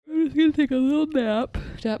going to take a little nap.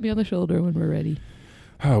 Tap me on the shoulder when we're ready.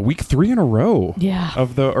 Week 3 in a row. Yeah.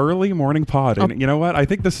 Of the early morning pod. And you know what? I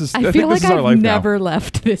think this is I feel like our life I've now. never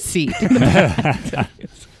left this seat.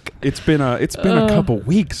 It's been a couple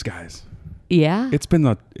weeks, guys. Yeah. It's been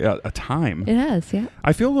a time. It has, yeah.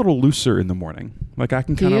 I feel a little looser in the morning. Like I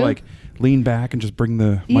can kind of you? like lean back and just bring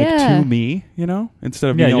the mic to me, you know, instead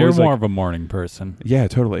of me you're always more like, of a morning person. Yeah,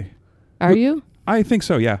 totally. Are you? I think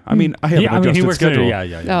so. Yeah. I mean, I have an he adjusted works schedule. Yeah.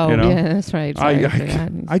 Oh, You know? yeah, that's right. Sorry.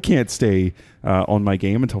 I can't stay on my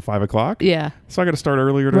game until 5 o'clock. Yeah. So I got to start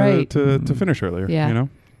earlier to Right. to finish earlier. Yeah. You know.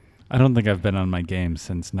 I don't think I've been on my game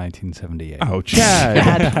since 1978. Oh,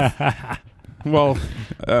 Chad. Well,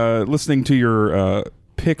 listening to your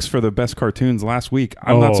picks for the best cartoons last week,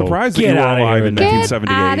 I'm not surprised that you were alive in Get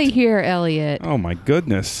 1978. out of here, Elliot. Oh my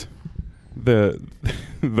goodness. The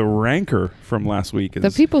rancor from last week is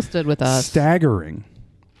The people stood with us. staggering.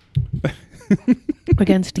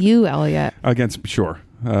 Against you, Elliot. Against, sure.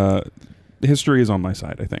 History is on my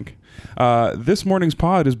side, I think. This morning's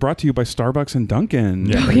pod is brought to you by Starbucks and Dunkin'.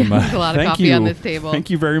 Yeah, Oh, pretty yeah. much. There's a lot of Thank coffee you. on this table. Thank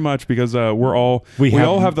you very much because we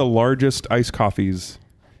all have the largest iced coffees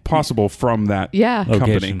possible from that Yeah.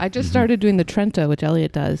 company. Location. I just started doing the Trento, which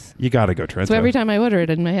Elliot does. You got to go, Trent. So every time I order it,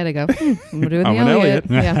 in my head I go, I'm doing I'm the an Elliot.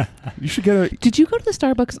 Elliot. Yeah. You should get a Did you go to the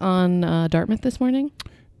Starbucks on Dartmouth this morning?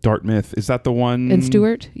 Dartmouth. Is that the one In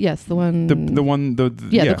Stewart? Yes, the one. The one the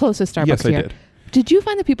the closest Starbucks Yes, I here. did. Did you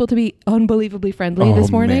find the people to be unbelievably friendly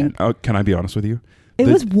this morning? Man. Oh, can I be honest with you? It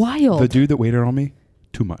The- was wild. The dude that waited on me,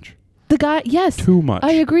 too much. The guy, yes. Too much.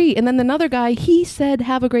 I agree. And then another guy, he said,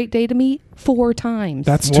 have a great day to me 4 times.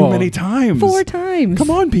 That's too many times. 4 times. Come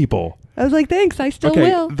on, people. I was like, thanks, I still Okay,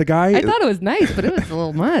 will. the guy- I thought it was nice, but it was a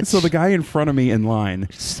little much. So the guy in front of me in line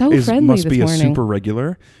So friendly must this be morning. a super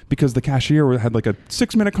regular because the cashier had like a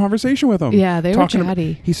 6-minute conversation with him. Yeah, they were talking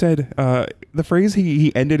chatty. He said the phrase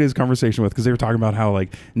he ended his conversation with because they were talking about how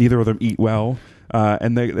like neither of them eat well.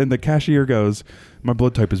 And the cashier goes, "My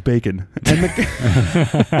blood type is bacon," and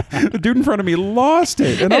the dude in front of me lost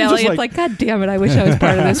it, and I'm just Elliot's like, God damn it, I wish I was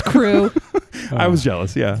part of this crew. I was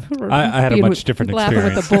jealous. Yeah, I had a Being much different laughing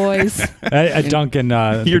experience. with the boys. At Dunkin',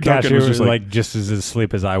 the Your Dunkin' cashier was was just like just as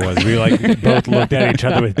asleep as I was. We like both looked at each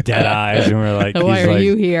other with dead eyes, and we're like, Why he's are like,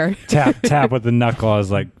 you here? tap with the knuckle. I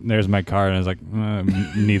was like, "There's my card," and I was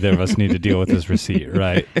like, "Neither of us need to deal with this receipt,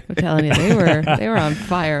 right?" I'm telling you, they were on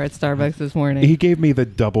fire at Starbucks this morning. he gave me the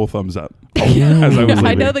double thumbs up. As I was I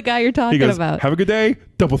leaving. know the guy you're He talking goes, about. "Have a good day."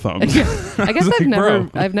 Double thumbs. I guess like, bro.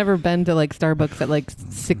 I've never been to like Starbucks at like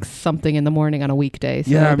 6 something in the morning on a weekday.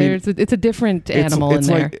 So Yeah, I mean, it's a different animal it's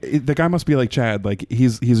in there. like the guy must be like Chad. Like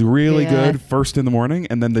he's really Yeah. good first in the morning,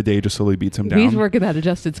 and then the day just slowly beats him down. He's working that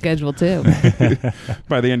adjusted schedule too.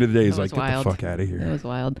 By the end of the day, he's That like, was "Get wild. the fuck out of It here." was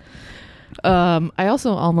wild. I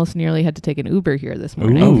also almost nearly had to take an Uber here this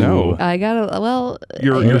morning. Oh no! I got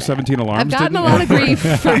Your 17 alarms. I've gotten didn't a lot of grief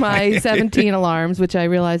for my 17 alarms, which I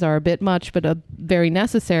realize are a bit much, but very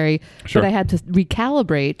necessary. Sure. But I had to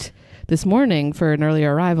recalibrate this morning for an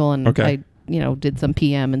earlier arrival, and Okay. I did some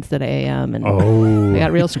PM instead of AM, and Oh, I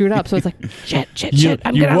got real screwed up. So it's like, shit.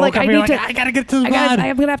 I'm you gonna woke up I and need you're to. like, I gotta get to the I'm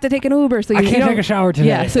gonna have to take an Uber. So I can't you take a shower today.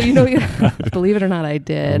 Yeah, so believe it or not, I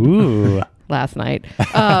did Ooh. last night.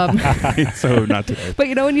 So not today. But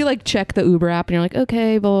when you like check the Uber app and you're like,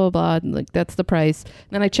 okay, blah, blah, blah, and, like that's the price. And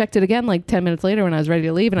then I checked it again like 10 minutes later when I was ready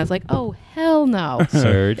to leave, and I was like, oh, hell no.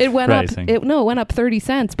 Surge It went pricing. up. It went up 30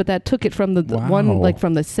 cents, but that took it from the Wow. one like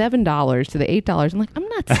from the $7 to the $8. I'm like, I'm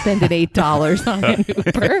not spending $8 on an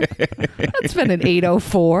Uber. I'm not spending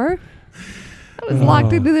 $8.04. I was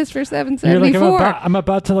locked into this for You're like, $7.74. I'm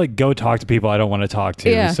about to like go talk to people I don't want to talk to.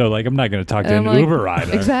 Yeah. So like I'm not going to talk to And an I'm like, Uber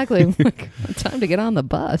rider. Exactly. I'm like, it's time to get on the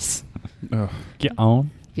bus. Ugh. Get on.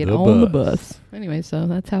 Get on the bus. Anyway, so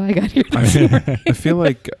that's how I got here. I feel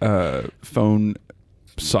like phone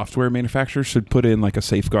software manufacturers should put in like a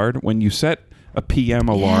safeguard when you set a PM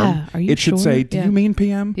alarm. Are you It should sure? say, "Do Yeah. you mean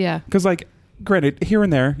PM?" Yeah. Because like, granted, here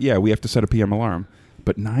and there, yeah, we have to set a PM alarm,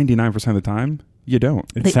 but 99% of the time, you don't.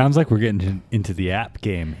 It sounds like we're getting into the app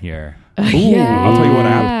game here. I'll tell you what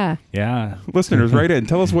app. Yeah. Listeners, write in.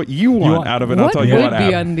 Tell us what you want out of it. What I'll tell you would what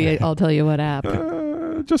be app. on the I'll tell you what app.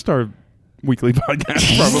 Just our weekly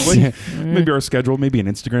podcast, probably. Maybe our schedule. Maybe an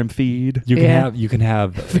Instagram feed. You can Yeah.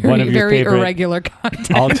 have Very, one of your very favorite irregular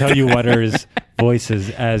content. I'll tell you whaters voices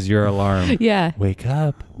as your alarm. Yeah. Wake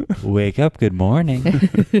up. Good morning.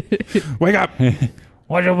 Wake up!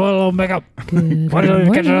 Why do you want a little makeup? Why do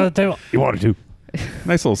you get to the table? You wanted to.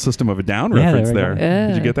 Nice little System of a Down Yeah, reference there we there. go. Yeah.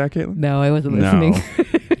 Did you get that, Caitlin? No, I wasn't No. listening.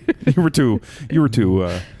 You were too.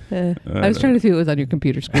 I was trying to see what was on your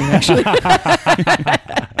computer screen, actually.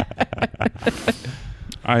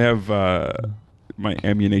 I have my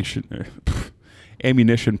ammunition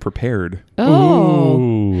prepared. Oh.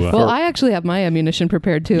 Ooh. Well, I actually have my ammunition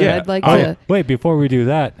prepared too. Yeah. I'd like Oh, to. wait, before we do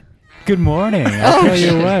that, good morning. I'll Oh, tell you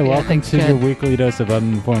shit. what. Yeah, Welcome thanks, to Jen. your weekly dose of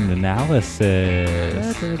uninformed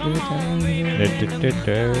analysis. No,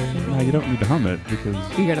 you don't need to hum it because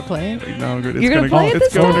You're gonna play it? no, it's You're gonna play it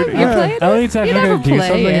it's this time? going to- You're playing it? Elliot's You actually never going to do play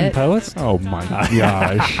something in it. post. Oh my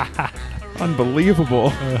gosh.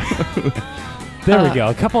 Unbelievable. There we go.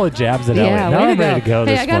 A couple of jabs at Yeah, Elliot. Now way I'm ready to go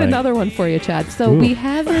Hey, this I got morning. another one for you, Chad. So Ooh. we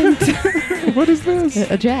haven't What is this?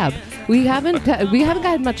 a jab. We haven't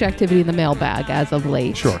gotten much activity in the mailbag as of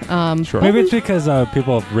late. Sure. Sure. Maybe it's because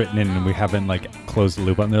people have written in and we haven't closed the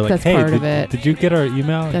loop on. They're like, That's "Hey, part of it. did you get our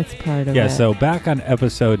email?" That's part of Yeah. it. So back on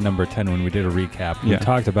episode number 10, when we did a recap, we Yeah.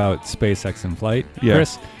 talked about SpaceX in flight. Yeah.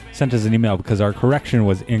 Chris sent us an email because our correction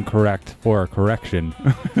was incorrect for a correction.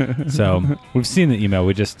 So we've seen the email.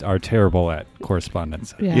 We just are terrible at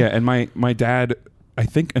correspondence. Yeah, and my dad, I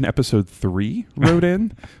think in episode 3 wrote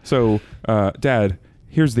in. So, Dad,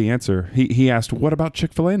 here's the answer. He asked, "What about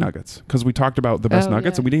Chick-fil-A nuggets?" Because we talked about the best Oh,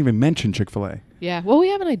 nuggets, yeah. and we didn't even mention Chick-fil-A. Yeah. Well, we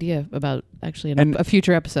have an idea about actually And a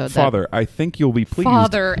future episode. Father, I think you'll be pleased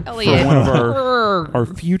Father Elliot. for one of our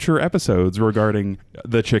future episodes regarding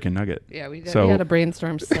the chicken nugget. Yeah, we So- had a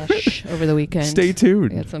brainstorm sesh over the weekend. Stay tuned.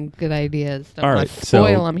 We had some good ideas. Don't All wanna right,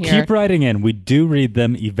 spoil them here. Keep writing in. We do read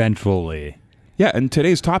them eventually. Yeah, and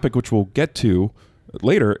today's topic, which we'll get to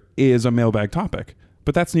later, is a mailbag topic.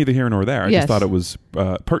 But that's neither here nor there. I Yes. just thought it was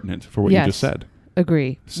pertinent for what Yes. you just said.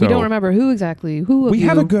 Agree. So- we don't remember who exactly. Who of We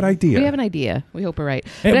have you- a good idea. We have an idea. We hope we're right.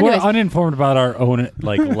 And But we're anyways, uninformed about our own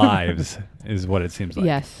lives, is what it seems like.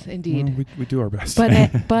 yes, indeed. Well, we do our best.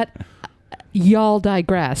 But y'all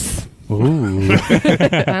digress. Ooh.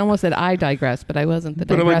 I almost said I digress, but I wasn't the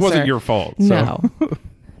But digressor. it wasn't your fault. So. No.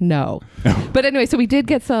 No. But anyway, so we did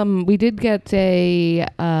get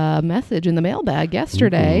a message in the mailbag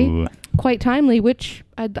yesterday, Ooh. quite timely, which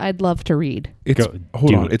I'd love to read. It's Go-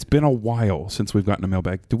 hold do on. it. It's been a while since we've gotten a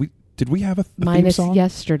mailbag. Did we have a theme Minus song?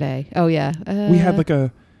 yesterday. Oh yeah. We had like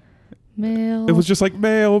a. mail. It was just like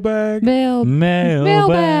mailbag.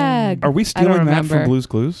 Mailbag. Are we I don't stealing that remember. from Blue's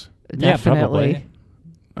Clues? Yeah, Definitely. probably.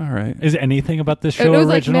 All right. Is anything about this It show was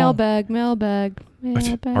like original? mailbag.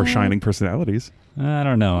 Our shining personalities. I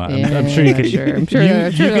don't know. I'm Yeah, sure you could. sure. I'm sure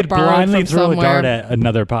you they're could borrowed blindly from throw a dart somewhere. at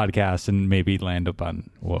another podcast and maybe land upon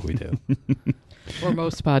what we do. Or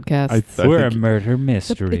most podcasts. I We're a think- murder It's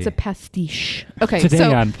mystery. a pastiche. Okay, Today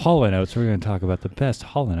so on Hall & Oates, we're going to talk about the best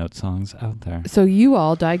Hall & Oates songs out there. so you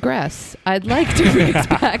all digress. I'd like to read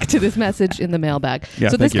back to this message in the mailbag. Yeah,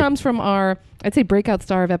 so this thank you. comes from our, I'd say, breakout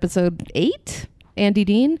star of episode 8, Andy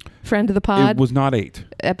Dean, friend of the pod. It was not 8.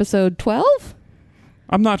 Episode 12?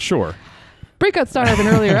 I'm not sure. Breakout star of an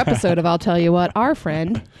earlier episode of I'll Tell You What, our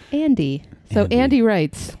friend, Andy. So Andy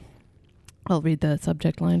writes, I'll read the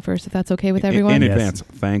subject line first, if that's okay with everyone. In Yes. advance.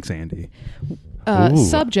 Thanks, Andy. Ooh.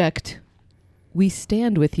 Subject, we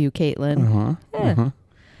stand with you, Caitlin.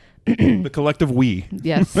 The collective we.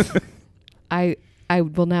 Yes. I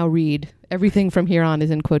will now read. Everything from here on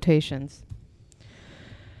is in quotations.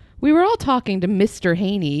 We were all talking to Mr.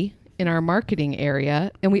 Haney in our marketing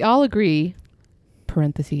area, and we all agree,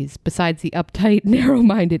 parentheses, besides the uptight,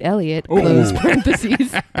 narrow-minded Elliot, close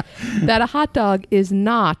parentheses, that a hot dog is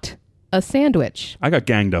not a sandwich. I got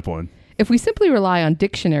ganged up on. If we simply rely on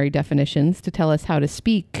dictionary definitions to tell us how to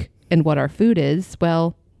speak and what our food is,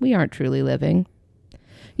 well, we aren't truly living.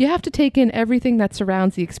 You have to take in everything that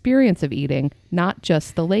surrounds the experience of eating, not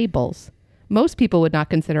just the labels. Most people would not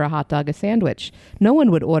consider a hot dog a sandwich. No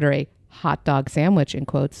one would order a hot dog sandwich, in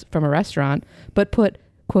quotes, from a restaurant, but put,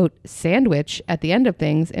 quote, sandwich at the end of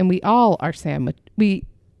things, and we all are oh,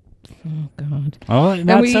 God. Oh, And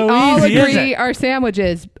not we so all easy, is agree it? our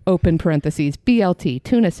sandwiches, open parentheses, BLT,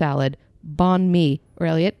 tuna salad, banh mi, or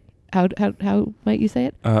Elliot, how might you say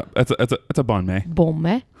it? That's a bon mets. Bon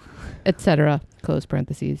mets, etc., close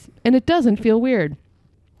parentheses. And it doesn't feel weird.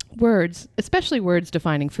 Words, especially words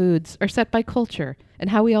defining foods, are set by culture and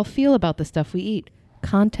how we all feel about the stuff we eat.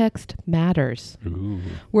 Context matters. Ooh.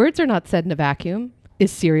 Words are not said in a vacuum.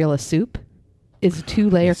 Is cereal a soup? Is a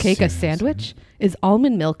 2-layer cake a sandwich? Is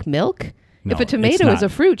almond milk milk? No, If a it's tomato is not. a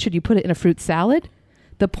fruit, should you put it in a fruit salad?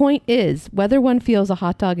 The point is, whether one feels a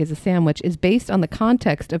hot dog is a sandwich is based on the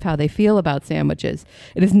context of how they feel about sandwiches.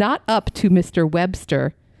 It is not up to Mr.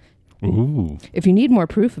 Webster. Ooh. If you need more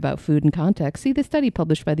proof about food and context, see the study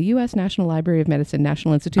published by the U.S. National Library of Medicine,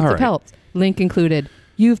 National Institutes All of right. Health. Link included.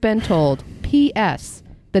 You've been told. P.S.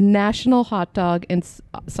 The National Hot Dog and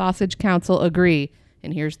Sausage Council agree.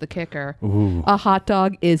 And here's the kicker. Ooh. A hot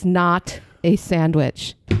dog is not a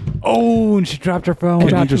sandwich. Oh, and she dropped her phone. I Caitlin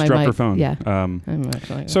dropped just my dropped her mic. phone. Yeah. Um, I'm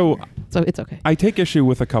actually. so So it's okay. I take issue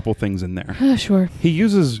with a couple things in there. Sure. He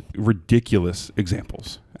uses ridiculous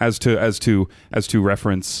examples as to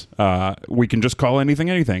reference. We can just call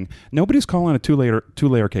anything. Nobody's calling a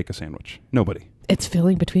two-layer cake a sandwich. Nobody. It's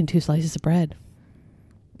filling between two slices of bread.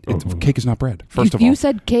 Cake is not bread. First of You all,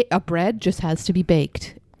 said a bread just has to be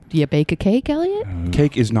baked. Do you bake a cake, Elliot?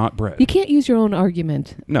 cake is not bread. You can't use your own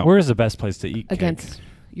argument No. Where's the best place to eat cake? against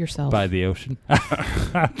yourself. By the ocean.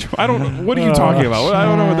 I don't. What are you talking about? I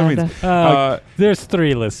don't know what that means. There's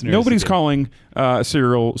 3 listeners. Nobody's again. calling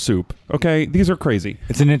cereal soup. Okay, these are crazy.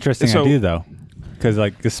 It's an interesting So- idea, though. Because,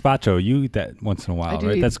 like, gazpacho, you eat that once in a I while, do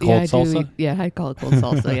right? eat- That's yeah, cold I do salsa? eat- yeah, I call it cold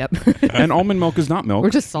salsa. Yep. And almond milk is not milk.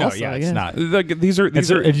 Or just No, salsa. yeah, it's not. These are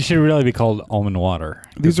It should really be called almond water.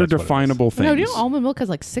 'cause these are that's what it is. definable things. No, do you know almond milk has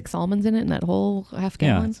like 6 almonds in it in that whole half Yeah,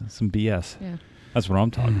 gallon? it's some BS. Yeah. That's what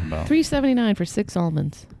I'm talking about. $3.79 for 6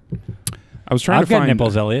 almonds. I was trying I've to got find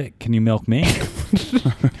nipples, Elliot. Can you milk me?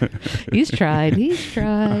 He's tried. He's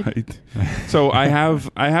tried. Right. So I have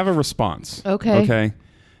a response. Okay. Okay.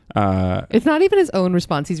 It's not even his own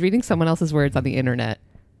response. He's reading someone else's words on the internet.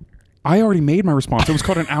 I already made my response. It was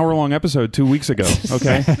called an hour-long episode 2 weeks ago.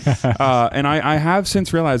 Okay. And I have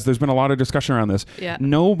since realized there's been a lot of discussion around this. Yeah.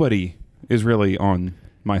 Nobody is really on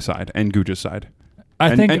my side and Guja's side.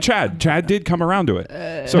 I think. And Chad did come around to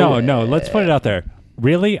it. So no. Let's put it out there.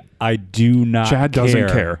 Really, I do not. Chad doesn't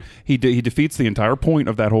care. He defeats the entire point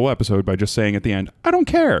of that whole episode by just saying at the end, "I don't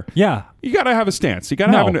care." Yeah. You got to have a stance. You got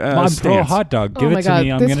to No, have a I'm stance. pro hot dog. Give oh my it to God.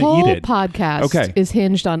 me. I'm this going to whole eat it. podcast Okay. is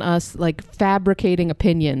hinged on us like fabricating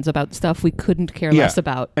opinions about stuff we couldn't care Yeah. less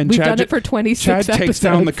about. And We've Chad done ju- it for 26 Chad episodes. takes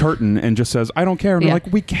down the curtain and just says, "I don't care." And Yeah. we're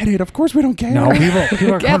like, "We get it. Of course we don't care." No, people are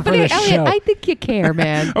coming for Anthony, the Elliot, show. I think you care,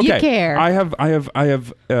 man. Okay. You care. I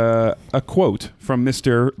have a quote from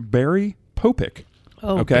Mr. Barry Popick.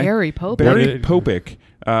 Okay. Barry Pope. Barry Popick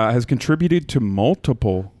has contributed to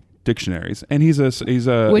multiple dictionaries, and he's a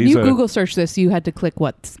When he's you a, Google search this, you had to click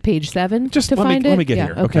what, page 7 Just to let me- find it? let me get yeah,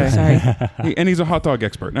 here, Okay, okay? sorry. and he's a hot dog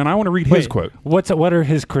expert, and I want to read his Wait, quote. What are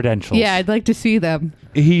his credentials? Yeah, I'd like to see them.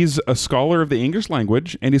 He's a scholar of the English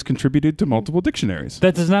language, and he's contributed to multiple dictionaries.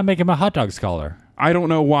 That does not make him a hot dog scholar. I don't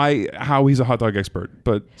know how he's a hot dog expert,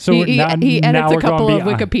 but So he now, he now edits a we're couple going of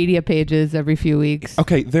beyond. Wikipedia pages every few weeks.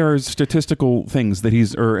 okay, there are statistical things that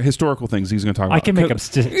or historical things he's going to talk about. I can make up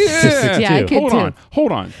statistics Yeah, I too. can-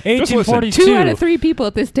 Hold on. Just listen. 1842. 2 out of 3 people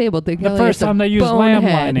at this table think The Elliot's first a time they used lamb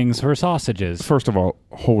bonehead. linings for sausages. First of all,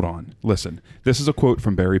 hold on. Listen. This is a quote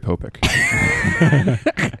from Barry Popick.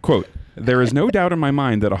 Quote, "There is no doubt in my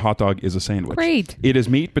mind that a hot dog is a sandwich. Great. It is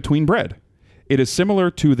meat between bread. It is similar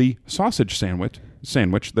to the sausage sandwich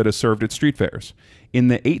that is served at street fairs. In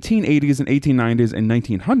the 1880s and 1890s and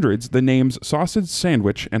 1900s, the names sausage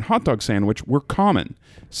sandwich and hot dog sandwich were common.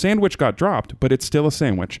 Sandwich got dropped, but it's still a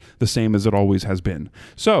sandwich, the same as it always has been."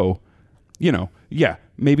 So, yeah,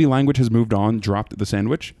 maybe language has moved on, dropped the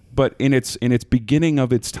sandwich, but in its beginning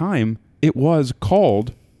of its time, it was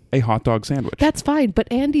called a hot dog sandwich. That's fine,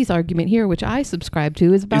 but Andy's argument here, which I subscribe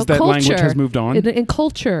to, is about that culture. language has moved on? In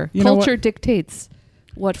culture. You know Culture what? dictates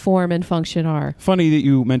what form and function are. Funny that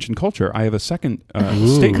you mentioned culture. I have a second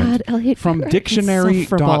Ooh. statement God, Elliot, from you're dictionary.com.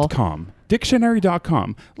 insufferable.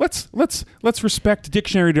 Dictionary.com. Let's respect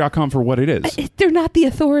dictionary.com for what it is. They're not the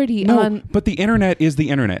authority No, on but the internet is the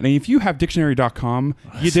internet. And if you have dictionary.com,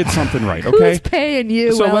 you did something right, okay? who's paying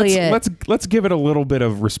you, So Elliot. let's give it a little bit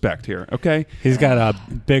of respect here, okay? He's got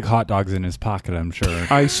big hot dogs in his pocket, I'm sure.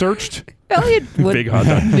 I searched Elliot would Big Hot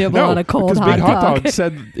Dog. nibble on a cold because hot Big Hot dog. Dog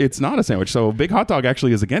said it's not a sandwich. So Big Hot Dog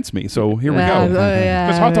actually is against me. So here we Yeah, go. yeah,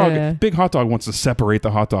 Because Hot Dog, yeah. Big Hot Dog wants to separate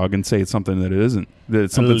the hot dog and say it's something that it isn't. That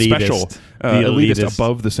it's something Elitist. special. The Elitist elitist.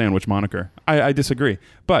 above the sandwich moniker. I disagree.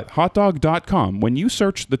 But hotdog.com, when you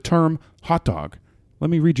search the term hot dog, let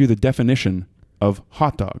me read you the definition of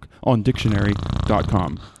hot dog on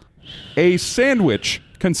dictionary.com. A sandwich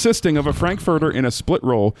consisting of a frankfurter in a split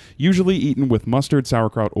roll, usually eaten with mustard,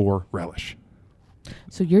 sauerkraut, or relish.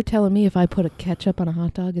 So you're telling me if I put a ketchup on a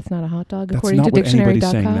hot dog, it's not a hot dog, That's according not to what anybody's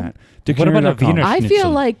saying dictionary.com? that. What about a Dictionary.com. Wiener I Schnitzel.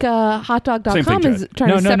 feel like hotdog.com Same thing, is Chad. trying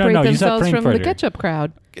No, to no, no, separate no, you said themselves from the Frankfurter. ketchup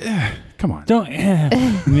crowd. Come on. Don't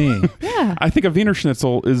me. Yeah. I think a Wiener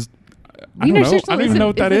Schnitzel is. I don't Wiener know. Schnitzel I don't even isn't- know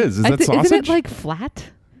what that is. Is that sausage? Isn't it like flat?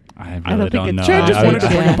 I I really don't don't think know. it's Chad just I- wanted to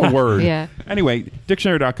bring yeah. up a word. Yeah. Anyway,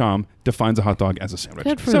 dictionary.com defines a hot dog as a sandwich.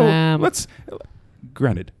 Good for so them. let's.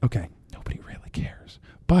 Granted, okay, nobody really cares,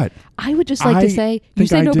 but I would just like I to say, you think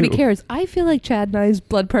say I nobody do. cares. I feel like Chad and I's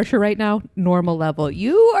blood pressure right now, normal level.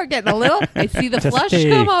 You are getting a little, I see the Just flush pee.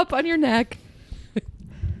 come up on your neck.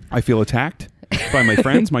 I feel attacked by my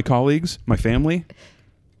friends, my colleagues, my family.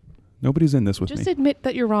 Nobody's in this with Just me. admit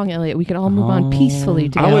that you're wrong, Elliot. We can all move on peacefully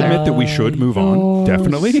together. I'll admit that we should move on,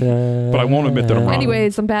 definitely, but I won't admit that I'm wrong.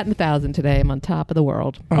 Anyways, I'm batting 1,000 today. I'm on top of the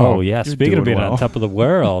world. Oh, yeah. you're Speaking of doing being well. on top of the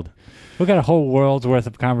world, we got a whole world's worth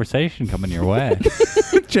of conversation coming your way.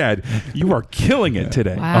 Chad, you are killing it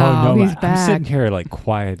today. Wow, oh, no. he's I'm back. sitting here like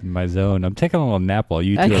quiet in my zone. I'm taking a little nap while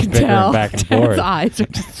you two I are can bickering tell. back and Ted's forth. eyes are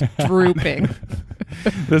just drooping.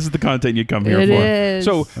 This is the content you come here It for. is.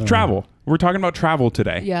 So, travel. We're talking about travel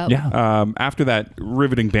today. Yep. Yeah. After that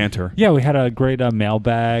riveting banter. Yeah, we had a great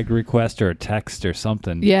mailbag request or a text or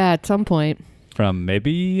something Yeah, at some point. from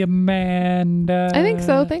maybe Amanda. I think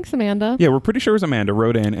so. Thanks, Amanda. Yeah, we're pretty sure it was Amanda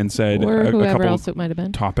wrote in and said Or a whoever couple else it might have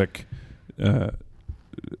been. topic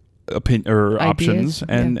options,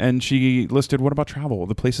 and she listed what about travel,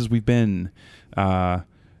 the places we've been,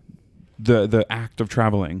 the act of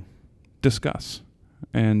traveling, discuss,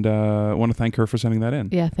 and want to thank her for sending that in.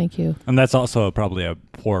 Yeah, thank you. And that's also probably a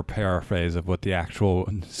poor paraphrase of what the actual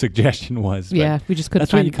suggestion was. but Yeah, we just couldn't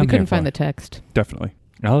that's what you find. come We couldn't here find for. the text. Definitely.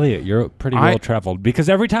 Elliot, you're pretty I- well traveled because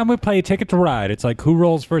every time we play Ticket to Ride, it's like who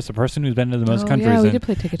rolls first? The person who's been to the most countries. Yeah, we and did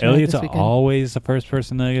play Ticket to Ride Elliot's this weekend. always the first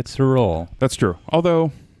person that gets to roll. That's true.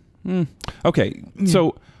 Although, okay,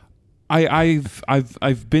 so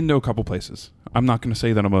I've been to a couple places. I'm not going to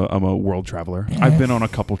say that I'm a world traveler. I've been on a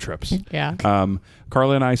couple trips. Yeah.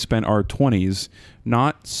 Carla and I spent our 20s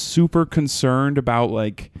not super concerned about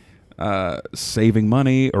like saving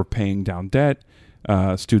money or paying down debt,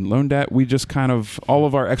 student loan debt. We just kind of all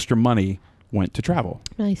of our extra money went to travel.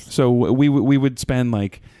 Nice. So we would spend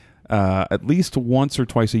like at least once or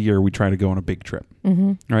twice a year. We try to go on a big trip.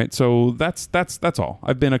 Mm-hmm. Right. So that's all.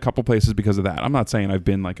 I've been a couple places because of that. I'm not saying I've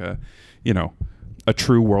been like a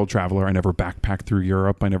true world traveler. I never backpacked through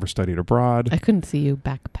Europe. I never studied abroad. I couldn't see you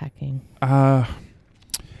backpacking.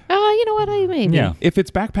 You know what? I maybe. Yeah. If it's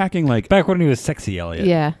backpacking, like Back when he was sexy, Elliot.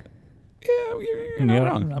 Yeah. you're not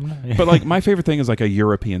wrong. I'm not. But like my favorite thing is like a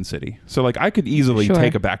European city. So like I could easily Sure.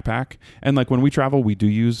 take a backpack, and like when we travel, we do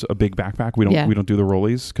use a big backpack. We don't do the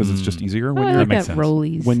rollies because it's just easier when I you're like makes that sense.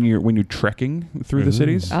 rollies. when you're trekking through the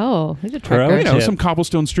cities. Oh, he's a Pro trekker. You know, tip. some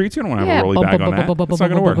cobblestone streets. You don't want to have a rolly bag on that. It's not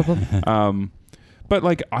going to work. But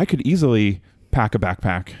like I could easily pack a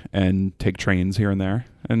backpack and take trains here and there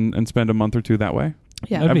and spend a month or two that way.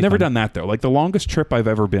 Yeah. That'd I've be never fun. done that though. Like the longest trip I've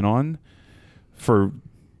ever been on for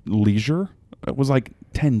leisure was like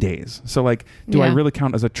 10 days. So like, do I Yeah. really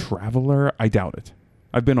count as a traveler? I doubt it.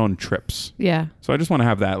 I've been on trips. Yeah. So I just want to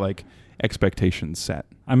have that like expectation set.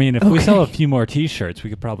 I mean, if we Okay. sell a few more T-shirts, we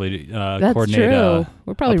could probably That's coordinate true.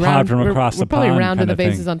 We're probably pod round from we're- across we're the probably pond rounding the kinda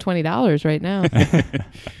thing. bases on $20 right now.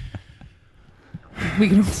 we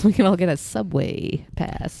can all get a subway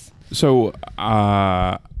pass. So,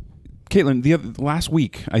 Caitlin, last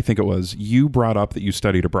week, I think it was, you brought up that you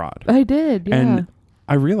studied abroad. I did. Yeah. And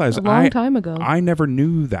I realized a long time ago. I never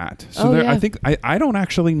knew that. So Oh, there, I yeah. think I don't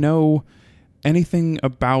actually know anything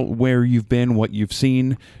about where you've been, what you've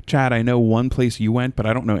seen. Chad, I know one place you went, but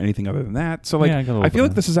I don't know anything other than that. So like, Yeah, I got a little I feel bit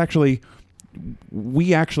like this is actually,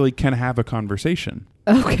 we actually can have a conversation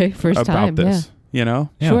Okay, first about time. this, you know?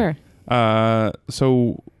 Yeah. Yeah. Sure.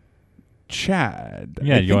 So Chad.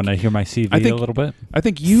 Yeah, I you think- want to hear my CV I think- a little bit? I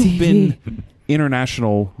think you've CV. been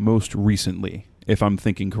international most recently, if I'm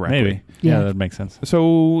thinking correctly. Maybe. Yeah, Yeah. that makes sense.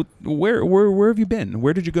 So where have you been?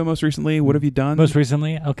 Where did you go most recently? What have you done? Most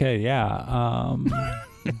recently? Okay, yeah.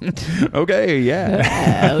 Okay,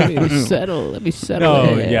 yeah. Let me settle. Let me settle.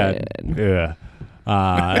 Oh, in. yeah.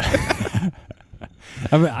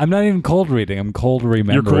 I'm not even cold reading. I'm cold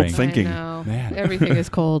remembering. cold thinking. I know. Man. Everything is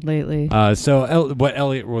cold lately. So what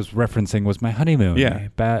Elliot was referencing was my honeymoon. Yeah.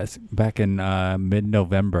 Back in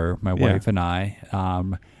mid-November, my Yeah. wife and I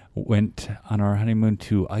went on our honeymoon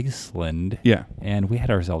to Iceland. Yeah. And we had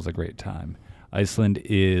ourselves a great time. Iceland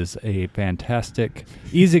is a fantastic,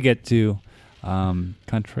 easy to get to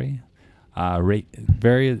country.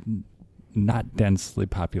 Very not densely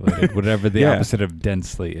populated, whatever the Yeah. opposite of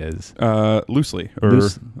densely is. Loosely. Or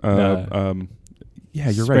Loose- yeah,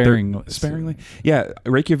 you're right. sparingly. Sparingly. Yeah,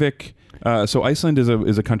 Reykjavik. So Iceland is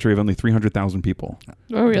a country of only 300,000 people,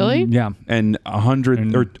 Oh, really? Yeah. and 100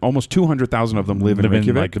 And- or almost 200,000 of them live in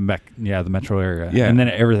Reykjavik. like the metro area. Yeah. And then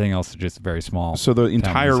everything else is just very small. So the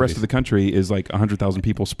entire rest cities. of the country is like 100,000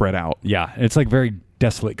 people spread out. Yeah, it's like very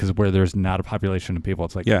desolate because where there's not a population of people,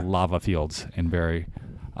 it's like Yeah. lava fields and very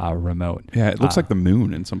remote. Yeah, it looks like the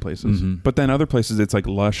moon in some places, Mhm. but then other places it's like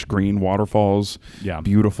lush green waterfalls, Yeah.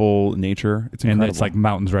 beautiful nature. It's And incredible. it's like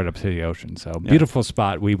mountains right up to the ocean. So Yeah. beautiful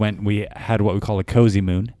spot. We had what we call a cozy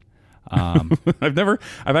moon.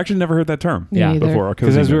 I've actually never heard that term Me neither. before.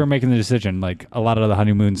 Because as we were Cozy making the decision, like a lot of the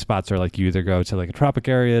honeymoon spots are like you either go to like a tropic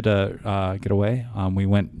area to get away. We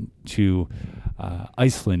went to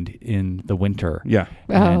Iceland in the winter. Yeah.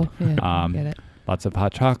 Oh, And, yeah, get it. lots of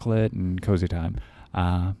hot chocolate and cozy time.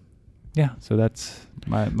 Yeah, so that's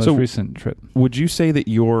my most So- recent trip. Would you say that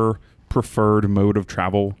your preferred mode of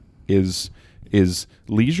travel is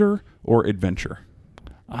leisure or adventure?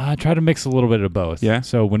 I try to mix a little bit of both. Yeah?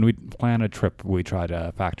 So when we plan a trip, we try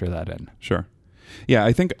to factor that in. Sure. Yeah,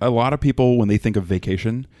 I think a lot of people, when they think of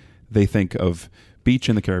vacation, they think of beach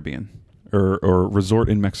in the Caribbean or resort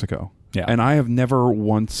in Mexico. Yeah. And I have never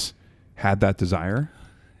once had that desire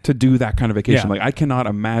to do that kind of vacation. Yeah. Like, I cannot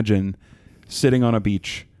imagine sitting on a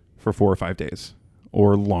beach for 4 or 5 days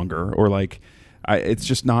or longer, or like, it's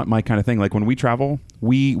just not my kind of thing. Like when we travel,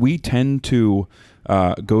 we tend to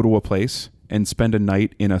go to a place and spend a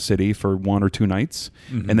night in a city for 1 or 2 nights,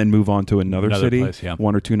 and then move on to another city, place, yeah.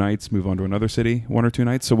 1 or 2 nights, move on to another city, 1 or 2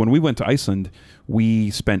 nights. So when we went to Iceland,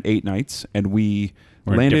 we spent 8 nights, and we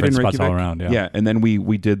We're in landed in different spots Reykjavik. all around, yeah. And then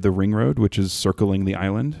we did the ring road, which is circling the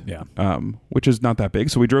island, Yeah. which is not that big.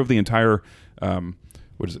 So we drove the entire,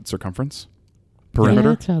 what is it, circumference? Perimeter?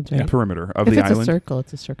 Yeah, that sounds right. Perimeter of If the it's island. a circle,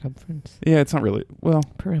 it's a circumference. Yeah, it's not really, well,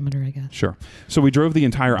 Perimeter, I guess. sure. So we drove the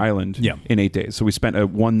entire island Yeah. in 8 days. So we spent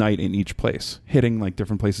 1 night in each place, hitting like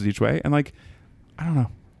different places each way. And like, I don't know,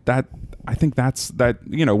 that I think that's that,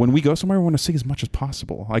 you know, when we go somewhere, we want to see as much as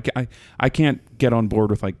possible. Like I can't get on board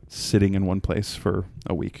with like sitting in one place for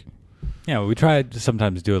a week. Yeah, we try to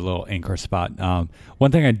sometimes do a little anchor spot.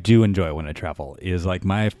 One thing I do enjoy when I travel is like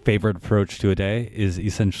my favorite approach to a day is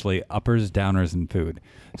essentially uppers, downers, and food.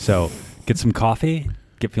 So get some coffee,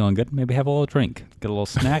 get feeling good, maybe have a little drink, get a little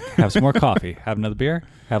snack, have some more coffee, have another beer,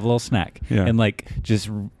 have a little snack. Yeah. And like just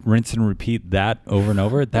rinse and repeat that over and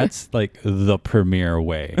over. That's like the premier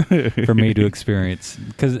way for me to experience,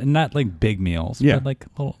 because not like big meals, Yeah. but like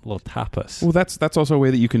little tapas. Well, that's also a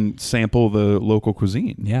way that you can sample the local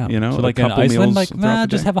cuisine. Yeah. You know, so a like in couple Iceland, meals like, throughout the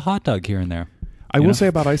just day. have a hot dog here and there. I you will know? say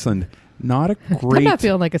about Iceland, not a I'm great, not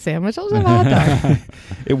feeling like a sandwich. I was a hot dog.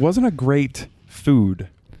 it wasn't a great food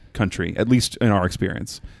country, at least in our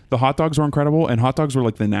experience. The hot dogs were incredible, and hot dogs were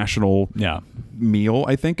like the national Yeah. meal,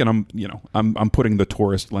 I think. And I'm putting the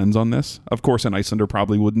tourist lens on this. Of course, an Icelander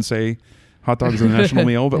probably wouldn't say hot dogs are the national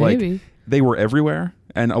meal, but like Maybe. they were everywhere.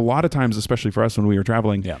 And a lot of times, especially for us when we were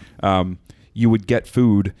traveling, Yeah. you would get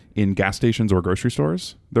food in gas stations or grocery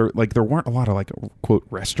stores. There weren't a lot of like quote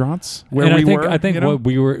restaurants where And we I were. think you know? what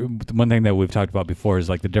we were, one thing that we've talked about before is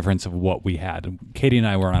like the difference of what we had. Katie and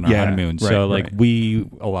I were on our Yeah, honeymoon, right, so like right. we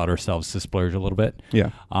allowed ourselves to splurge a little bit. Yeah.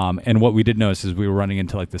 And what we did notice is we were running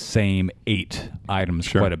into like the same 8 items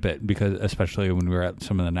Sure. quite a bit, because especially when we were at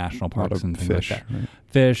some of the national A lot parks of and things fish, like that. right?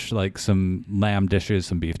 Fish, like some lamb dishes,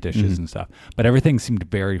 some beef dishes Mhm. and stuff. But everything seemed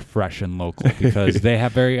very fresh and local because they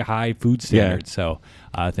have very high food Yeah. standards. So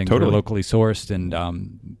things Totally. were locally sourced and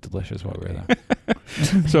delicious while we were there.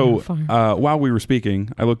 So Farm. while we were speaking,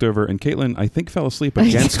 I looked over and Caitlin, I think, fell asleep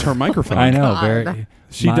against her microphone. I know, God. very.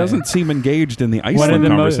 She my- doesn't seem engaged in the One of Iceland the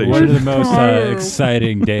conversation. one of the most Tired.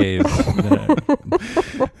 exciting days.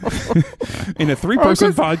 In a 3-person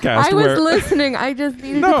Oh, 'cause podcast I was where listening. I just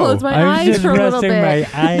needed No, to close my I was eyes just for a little resting bit.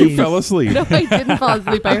 my eyes. you fell asleep. No, I didn't fall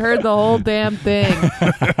asleep. I heard the whole damn thing.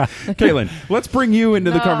 Caitlin, let's bring you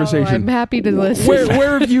into the No, conversation. I'm happy to listen.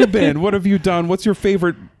 Where have you been? What have you done? What's your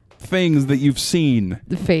favorite things that you've seen?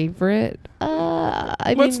 The favorite?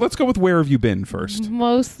 I mean, Let's go with where have you been first?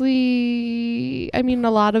 mostly, I mean,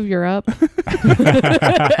 a lot of Europe.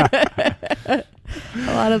 A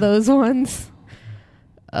lot of those ones.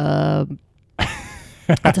 I'll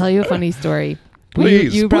tell you a funny story.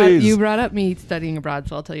 Please, you please. brought up me studying abroad,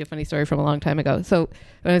 so I'll tell you a funny story from a long time ago. So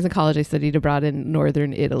when I was in college, I studied abroad in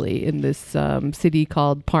northern Italy in this city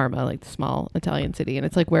called Parma, like the small Italian city, and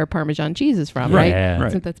it's like where Parmesan cheese is from, right? Yeah.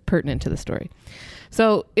 Right. So that's pertinent to the story.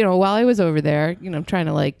 So, while I was over there, I'm trying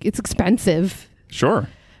to it's expensive. Sure.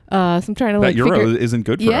 So I'm trying to That euro figure, isn't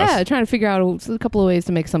good for yeah, us. trying to figure out a couple of ways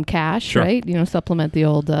to make some cash, Sure. right? Supplement the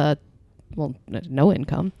old, no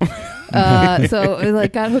income. So I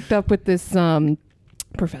got hooked up with this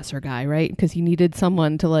professor guy, right? Because he needed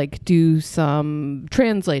someone to do some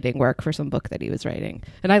translating work for some book that he was writing,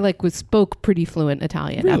 and I spoke pretty fluent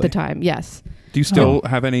Italian at Really? the time. Yes, Do you still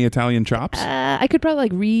have any Italian chops? I could probably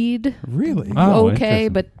Oh, read. Really? Oh, Okay,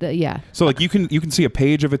 interesting. but yeah. So you can see a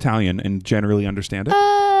page of Italian and generally understand it?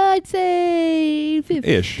 I'd say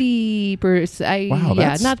 50%. Wow, Yeah,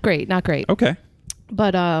 that's- not great. Okay.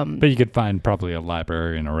 But you could find probably a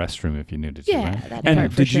library and a restroom if you needed to, yeah, right? that And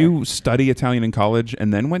part for did sure. you study Italian in college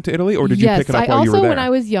and then went to Italy, or did you Yes, pick it up I while you were also, there? when I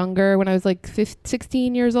was younger, when I was like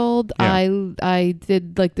 16 years old, Yeah. I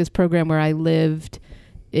did like this program where I lived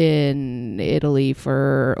in Italy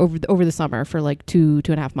for over the summer for like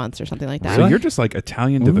 2.5 months or something like that. So you're just like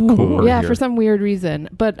Italian to the Ooh. core. Yeah, here. for some weird reason.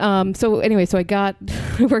 But so anyway, so I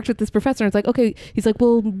worked with this professor, and it's like, okay, he's like,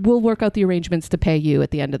 we'll work out the arrangements to pay you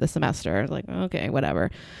at the end of the semester. I was like, okay, whatever.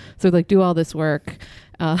 So like do all this work.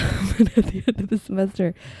 And at the end of the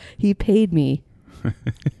semester, he paid me.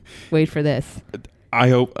 Wait for this. I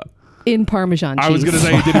hope. In Parmesan cheese. I was going to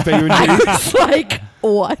say he didn't pay you in I cheese. was like,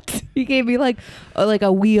 what? He gave me like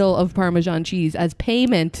a wheel of Parmesan cheese as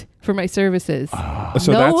payment for my services.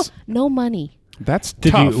 So no money. that's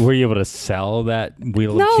tough. Were you able to sell that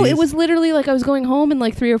wheel of No, cheese? it was literally like I was going home in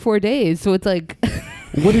like 3 or 4 days. So it's like,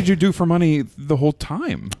 What did you do for money the whole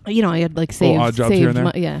time? I had like saved, odd jobs here and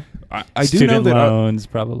there? yeah. I do Student know that loans,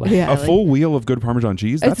 probably. Yeah. a like- full wheel of good Parmesan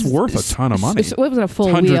cheese, that's worth a ton of money. It wasn't a full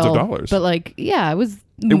Hundreds wheel, of dollars. but like, yeah, it was.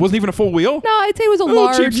 It wasn't even a full wheel? No, I'd say it was a Oh,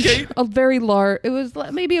 cheapskate. a very large. It was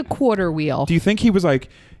maybe a quarter wheel. Do you think he was like,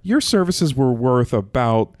 your services were worth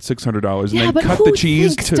about $600 and Yeah, they but cut who the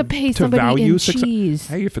cheese thinks to pay somebody value in $600? cheese?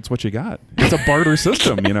 Hey, if it's what you got. It's a barter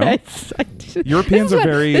system, you know? Europeans This is are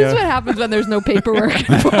very, This is what happens when there's no paperwork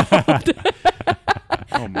involved.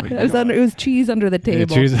 Oh my It was cheese under the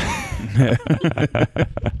table. Cheese. Can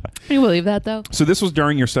you believe that though? So this was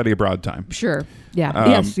during your study abroad time. Sure.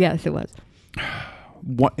 Yeah. Yes, it was.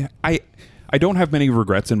 What I don't have many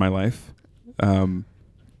regrets in my life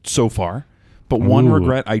so far, but one Ooh.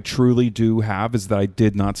 regret I truly do have is that I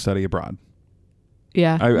did not study abroad.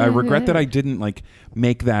 Yeah. I regret that I didn't like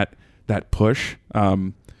make that push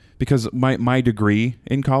because my degree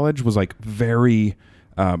in college was like very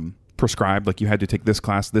prescribed. Like you had to take this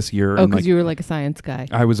class this year. Oh, and because like, you were like a science guy.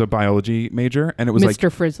 I was a biology major, and it was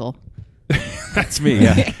Mr. Frizzle. that's me.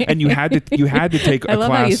 Yeah, and you had to take I a love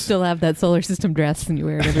class. how you still have that solar system dress and you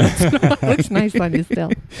wear it every once in a while. It looks nice on you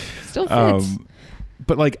still. Still fits.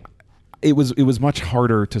 But like it was much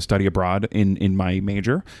harder to study abroad in my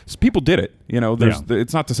major. So people did it, you know.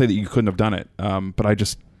 It's not to say that you couldn't have done it, but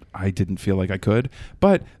I didn't feel like I could.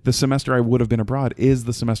 But the semester I would have been abroad is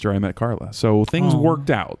the semester I met Carla, so things worked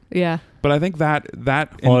out. Yeah. But I think that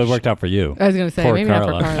Well, it worked out for you. I was going to say, Poor maybe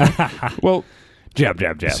Carla. not for Carla. well, Jab.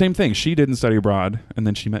 same thing. She didn't study abroad, and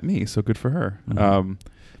then she met me, so good for her. Mhm.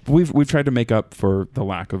 But we've tried to make up for the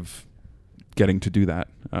lack of getting to do that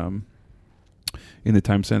in the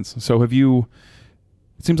time since. So have you?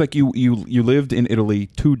 It seems like you lived in Italy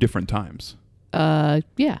 2 different times.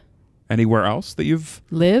 Yeah. Anywhere else that you've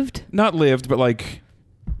Lived? not lived, but like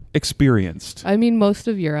experienced I mean, most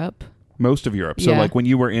of Europe. most of Europe? So Yeah. like when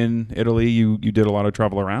you were in Italy, you did a lot of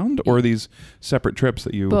travel around, or are these separate trips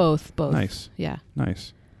that you? Both. Nice. Yeah.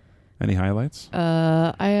 Nice. Any highlights?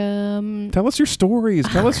 Tell us your stories.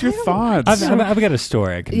 Tell us your thoughts. I've got a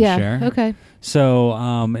story I can Yeah. share. Okay. So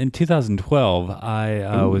in 2012,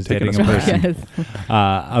 I was take it dating a as person. Yes.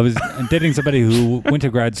 I was dating somebody who went to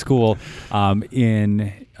grad school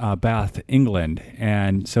in Bath, England,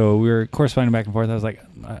 and so we were corresponding back and forth. I was like,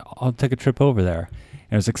 "I'll take a trip over there,"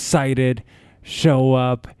 and I was excited. Show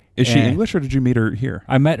up. Is she and English, or did you meet her here?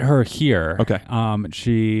 I met her here. Okay.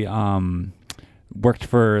 She worked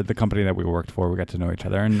for the company that we worked for. We got to know each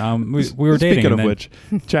other, and we were dating. Speaking and of then- which,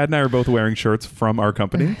 Chad and I are both wearing shirts from our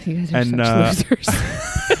company. You guys are And, such losers.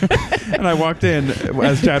 And I walked in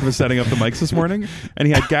as Chad was setting up the mics this morning, and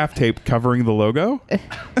he had gaff tape covering the logo.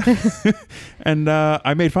 And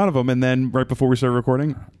I made fun of him, and then right before we started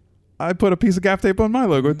recording, I put a piece of gaff tape on my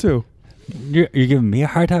logo too. You're giving me a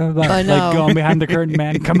hard time about I know. like going behind the curtain,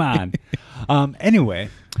 man. Come on. Anyway,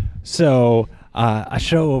 so I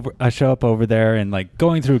show up over there, and like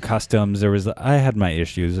going through customs, I had my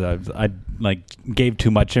issues. I like gave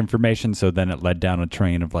too much information, so then it led down a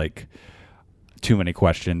train of like too many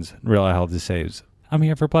questions. Real I held to say is, I'm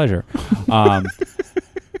here for pleasure.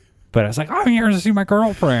 But I was like, I'm here to see my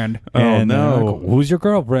girlfriend. Oh, And no. they're like, who's your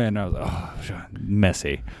girlfriend? I was like, oh,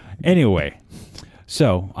 messy. Anyway,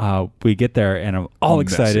 so we get there, and I'm all Messy.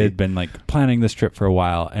 excited, been like planning this trip for a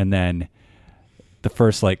while. And then the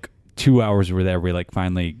first like 2 hours we're there, we like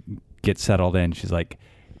finally get settled in. She's like,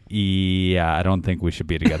 yeah, I don't think we should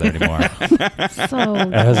be together anymore. So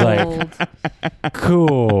I was like,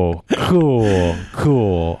 cold.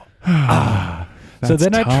 cool. So That's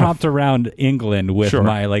then I tough. tromped around England with Sure.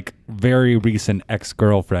 my like very recent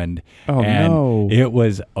ex-girlfriend. Oh, and no. it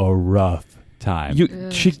was a rough time.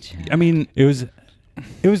 I mean, It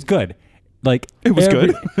was good. Like it was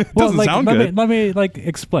good. It Well, doesn't like, sound let good. Me like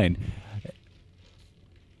explain.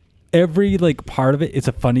 every like part of it, it's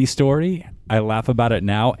a funny story. I laugh about it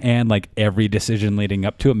now, and like every decision leading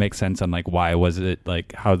up to it makes sense on like why was it,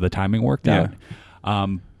 like how the timing worked out.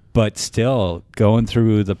 But still going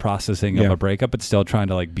through the processing of a breakup, but still trying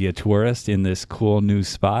to like be a tourist in this cool new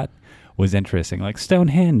spot was interesting. Like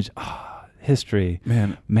Stonehenge, history,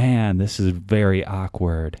 man, this is very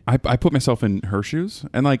awkward. I put myself in her shoes,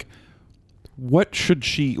 and like, what should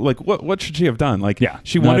she what should she have done? Like,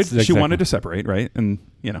 she wanted to separate, right? And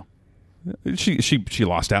you know, she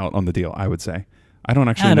lost out on the deal, I would say. I don't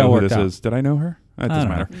actually know who this is. Did I know her? It doesn't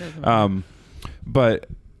matter. But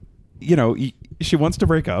you know, she wants to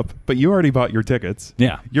break up, but you already bought your tickets.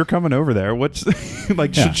 Yeah, you're coming over there. What's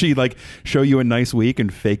like? Should she like show you a nice week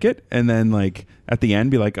and fake it, and then like at the end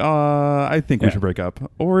be like, I think we should break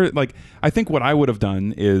up? Or like, I think what I would have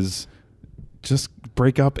done is just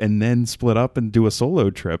break up and then split up and do a solo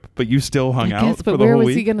trip, but you still hung out for the whole week. But where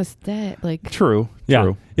was he gonna stay? Like, true.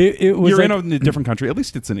 It was you're like, in a different country. At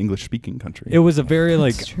least it's an English-speaking country. It was a very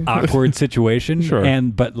like awkward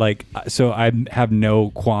situation, but like, so I have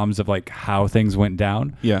no qualms of like how things went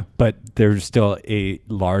down. Yeah, but there's still a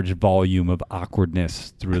large volume of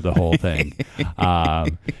awkwardness through the whole thing,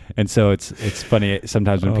 and so it's funny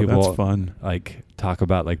sometimes when people that's fun. Like talk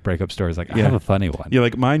about like breakup stories. Like I have a funny one. Yeah,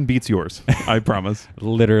 like mine beats yours. I promise.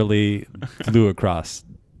 Literally flew across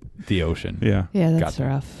the ocean. Yeah, that's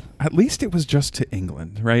rough. At least it was just to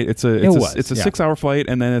England, right? It's a 6-hour flight,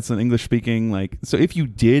 and then it's an English speaking, like, so if you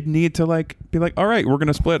did need to like be like, all right, we're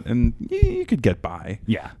gonna split, and you could get by.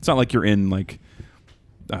 Yeah, it's not like you're in like,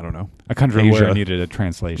 I don't know, a country Asia. where I needed a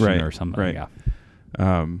translation or something. Right.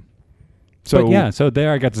 Yeah. So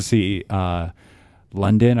there I got to see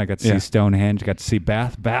London. I got to see Stonehenge. I got to see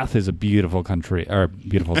Bath. Bath is a beautiful country, or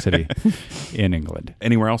beautiful city in England.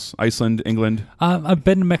 Anywhere else? Iceland, England? I've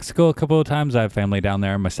been to Mexico a couple of times. I have family down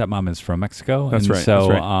there. My stepmom is from Mexico. That's right. So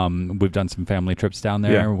that's right. We've done some family trips down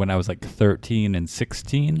there when I was like 13 and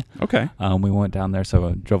 16. Okay. We went down there, so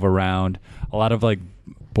I drove around. A lot of like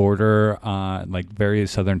border, like very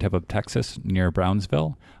southern tip of Texas near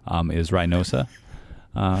Brownsville is Reynosa.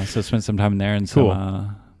 So spent some time there, and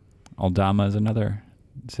some Aldama is another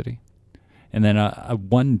city. And then a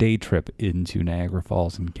one-day trip into Niagara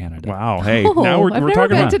Falls in Canada. Wow. Hey, now we're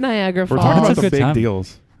talking about to Niagara Falls. We're talking about That's the a good big time.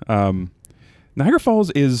 deals. Niagara Falls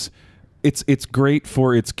is it's great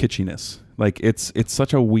for its kitschiness. Like it's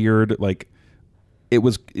such a weird like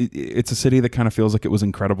it's a city that kind of feels like it was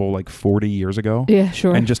incredible like 40 years ago. Yeah,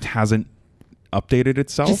 sure. And just hasn't updated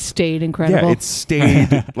itself. Just stayed incredible. Yeah, it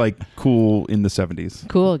stayed like cool in the 70s.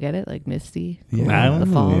 Cool, get it? Like misty. Cool. Yeah. The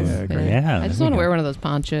falls. Yeah. I just want to wear one of those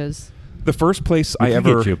ponchos. The first place I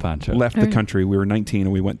ever left the country, we were 19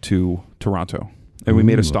 and we went to Toronto. And we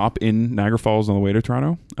made a stop in Niagara Falls on the way to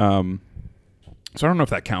Toronto. So I don't know if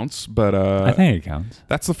that counts, but I think it counts.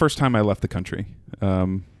 That's the first time I left the country.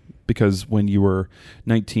 Because when you were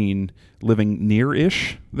 19, living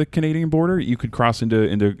near-ish the Canadian border, you could cross into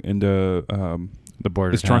the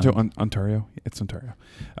border. Is Toronto Ontario? It's Ontario.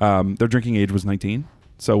 Their drinking age was 19.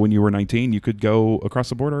 So when you were 19, you could go across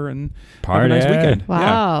the border and have a nice weekend.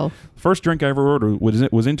 Wow. Yeah. First drink I ever ordered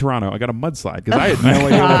was in Toronto. I got a mudslide because I had no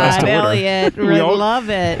idea what else to order. Elliot,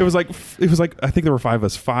 love it. It was like I think there were 5 of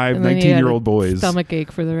us, 19-year-old boys. Stomach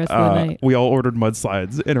ache for the rest of the night. We all ordered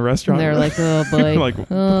mudslides in a restaurant. And they're like, oh boy, like,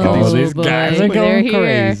 these guys are going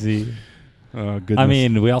crazy. Oh goodness. I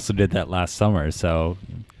mean, we also did that last summer, so.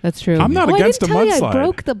 That's true. I'm not against a mudslide. I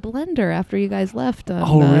broke the blender after you guys left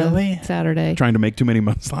on really? Saturday. Trying to make too many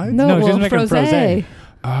mudslides? No, she's making frosé.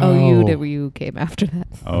 You came after that.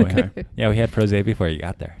 Oh, okay. Yeah, we had frosé before you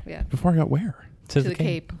got there. Yeah. Before I got where? To the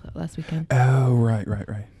Cape last weekend. Oh, right.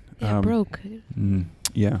 Yeah, broke.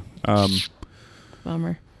 Yeah.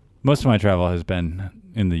 Bummer. Most of my travel has been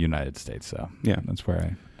in the United States, so yeah, that's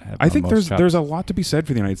where I think there's a lot to be said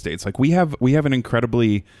for the United States. Like we have an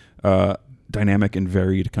incredibly dynamic and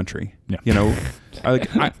varied country. Yeah. You know,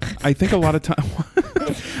 I think a lot of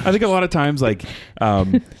times like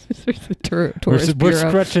we're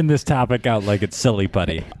stretching this topic out like it's silly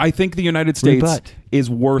putty. I think the United States is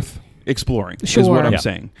worth exploring. Is what I'm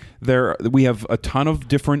saying. We have a ton of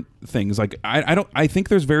different things. Like I think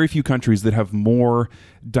there's very few countries that have more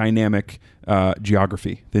dynamic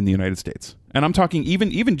geography than the United States. And I'm talking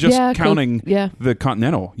even just counting the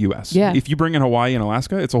continental U.S. Yeah. If you bring in Hawaii and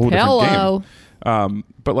Alaska, it's a whole different game.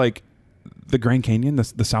 But like the Grand Canyon,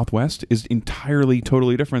 the Southwest, is entirely,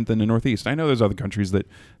 totally different than the Northeast. I know there's other countries that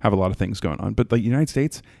have a lot of things going on, but the United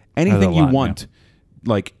States, anything you want,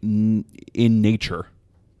 like in nature,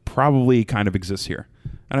 probably kind of exists here.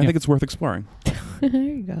 And I think it's worth exploring. There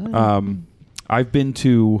you go. I've been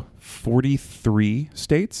to 43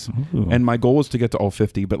 states, Ooh. and my goal is to get to all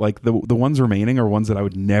 50. But like the ones remaining are ones that I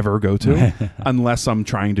would never go to unless I'm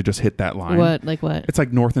trying to just hit that line. What? Like what? It's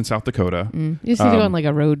like North and South Dakota. You just need to go on like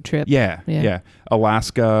a road trip. Yeah.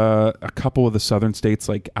 Alaska, a couple of the southern states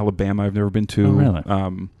like Alabama I've never been to. Oh,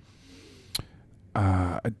 really?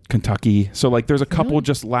 Kentucky. So like there's a couple Really?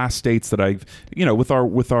 just last states that I've,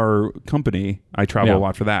 with our company, I travel Yeah. a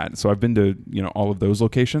lot for that. So I've been to, all of those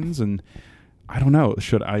locations, and I don't know,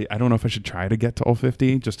 I don't know if I should try to get to all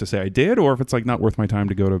 50 just to say I did, or if it's like not worth my time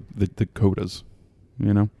to go to the Dakotas, We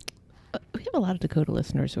have a lot of Dakota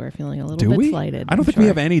listeners who are feeling a little Do bit we? slighted. I don't think we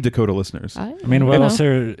have any Dakota listeners. I mean, what you else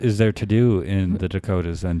know. is there to do in the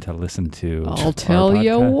Dakotas than to listen to? I'll our tell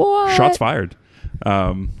you podcast? what. Shots fired.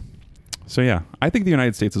 So yeah, I think the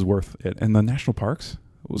United States is worth it. And the national parks,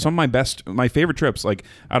 some of my favorite trips, like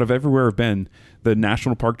out of everywhere I've been, the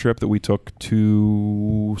national park trip that we took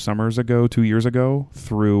 2 years ago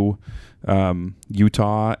through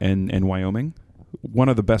Utah and Wyoming, one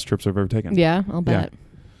of the best trips I've ever taken. Yeah, I'll Yeah. bet.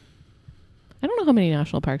 I don't know how many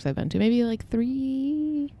national parks I've been to. Maybe like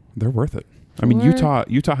 3. They're worth it. I mean, Four.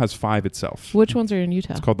 Utah has 5 itself. Which ones are in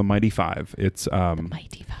Utah? It's called the Mighty Five. It's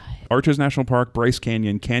Mighty Five. Arches National Park, Bryce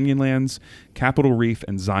Canyon, Canyonlands, Capitol Reef,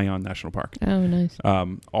 and Zion National Park. Oh, nice.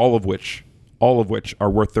 All of which are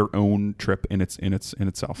worth their own trip in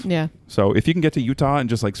itself. Yeah, So if you can get to Utah and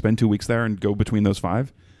just like spend 2 weeks there and go between those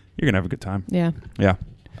 5, you're gonna have a good time. yeah. Yeah,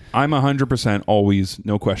 I'm 100% always,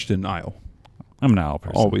 no question, aisle. I'm an owl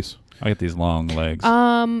person. Always. I get these long legs.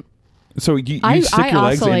 So you I stick your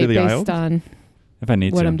legs oscillate into the aisle? based on if I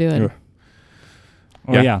need what to. I'm doing. Ugh.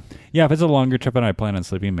 Oh, Yeah. yeah. Yeah, if it's a longer trip and I plan on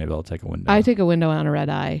sleeping, maybe I'll take a window. I take a window on a red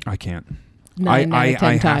eye. I can't. 9 out of 10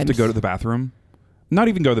 I have times. to go to the bathroom. Not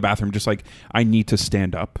even go to the bathroom. Just like I need to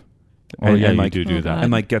stand up. Oh, yeah, you like, do Oh, that. God.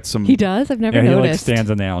 and like get some. He does. I've never Yeah, he like noticed. stands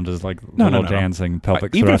in the aisle and just like No, little no, no. dancing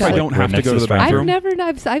pelvic Even if thrust, I don't have to Renaissance go to the strength. bathroom.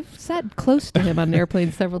 I've sat close to him on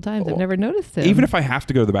airplanes several times. I've never noticed him. Even if I have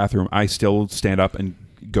to go to the bathroom, I still stand up and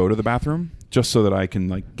go to the bathroom just so that I can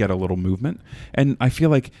like get a little movement. And I feel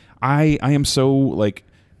like I am so like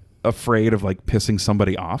afraid of like pissing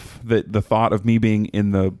somebody off that the thought of me being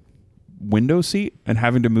in the window seat and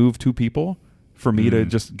having to move 2 people for me to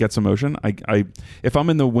just get some motion, I if I'm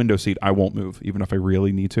in the window seat, I won't move even if I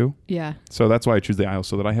really need to. yeah. So that's why I choose the aisle,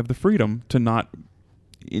 so that I have the freedom to not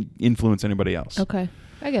influence anybody else. Okay,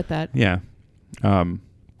 I get that. Yeah.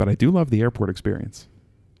 But I do love the airport experience.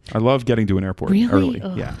 I love getting to an airport Really? early.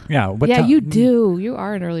 Ugh. Yeah. Yeah, what Yeah, ti- you do. You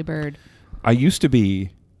are an early bird. I used to be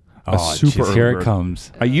a Oh, super jeez, here early it bird.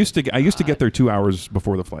 comes. I used to get there 2 hours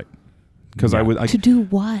before the flight because Yeah. I To do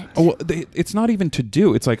what? oh, well, it's not even to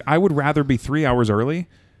do. It's like I would rather be 3 hours early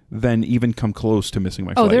than even come close to missing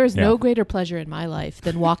my Oh, flight. there is no Yeah. greater pleasure in my life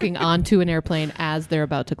than walking onto an airplane as they're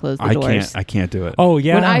about to close the doors. I can't do it. Oh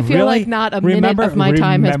yeah, When I feel really? like not a minute of my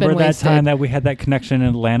time has been Remember that wasted. time that we had that connection in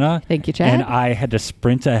Atlanta? Thank you, Chad. And I had to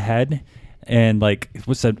sprint ahead, and like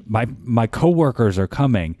what said, my coworkers are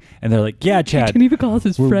coming, and they're like, "Yeah, Chad." Didn't even call us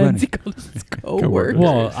his We're friends. running. He called us his coworkers.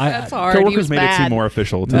 Well, That's hard. He Coworkers was made bad. it seem more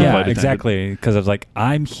official to the Yeah, flight attendant. exactly. Because I was like,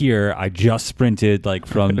 I'm here. I just sprinted like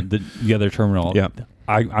from the other terminal. Yeah.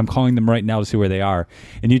 I'm calling them right now to see where they are.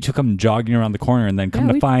 And you took them jogging around the corner, and then come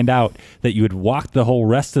Yeah, to find out that you had walked the whole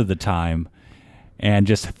rest of the time and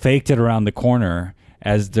just faked it around the corner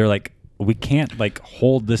as they're like, we can't like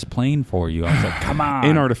hold this plane for you. I was like, come on.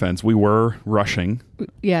 In our defense, we were rushing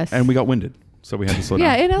Yes. and we got winded, so we had to slow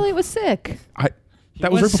yeah, down. and Elliot was sick.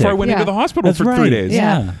 That was was right before I sick. went Yeah. into the hospital That's for right. 3 days.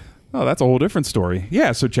 Yeah. Oh, that's a whole different story.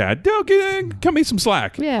 Yeah, so Chad, cut me some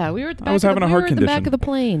slack. Yeah, we were at the back. I was of having the, a we heart were at the back condition. of the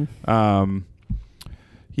plane.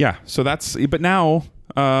 Yeah, so but now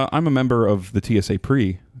I'm a member of the TSA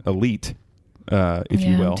Pre-Elite, if Yeah,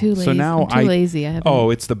 you I'm will. too lazy. So now I'm too lazy. I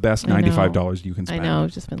haven't. it's the best I know. $95 you can I spend. know.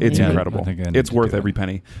 I've just been It's lazy. incredible. I think I need It's to worth do every it.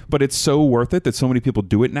 penny. But it's so worth it that so many people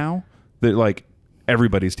do it now that like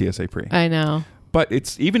everybody's TSA Pre. I know. But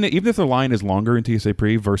it's even if the line is longer in TSA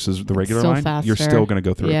Pre versus the regular Still line, you're faster. still going to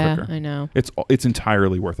go through Yeah, it quicker. I know. It's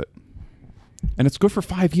entirely worth it. And it's good for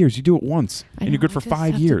 5 years. You do it once, I and you're know, good for I just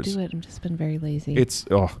 5 have years. To do it. I've just been very lazy. It's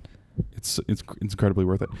incredibly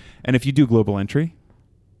worth it. And if you do global entry,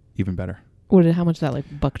 even better. How much is that? Like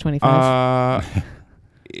 $125?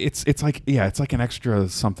 It's like an extra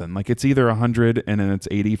something. Like it's either 100 and then it's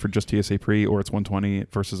 80 for just TSA Pre, or it's 120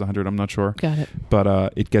 versus 100. I'm not sure, Got it.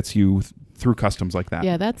 but it gets you through customs like that.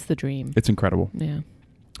 Yeah, that's the dream. It's incredible. Yeah.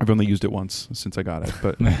 I've only used it once since I got it,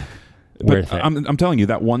 but Worth it. I'm telling you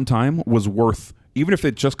that one time was worth. Even if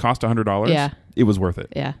it just cost $100, Yeah. it was worth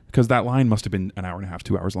it. Yeah. Because that line must have been an hour and a half,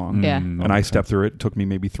 2 hours long. Yeah. And I stepped through it. It took me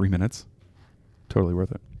maybe 3 minutes. Totally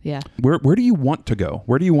worth it. Yeah. Where do you want to go?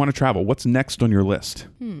 Where do you want to travel? What's next on your list?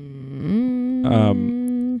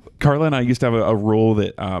 Carla and I used to have a rule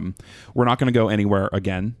that we're not going to go anywhere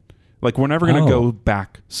again. Like, we're never going to go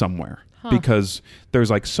back somewhere because there's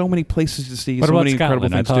like so many places to see, What so about many incredible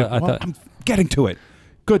Scotland? things to do. Well, I'm getting to it.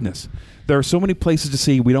 Goodness. There are so many places to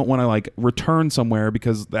see. We don't want to like return somewhere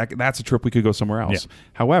because that's a trip we could go somewhere else. Yeah.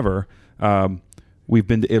 However, we've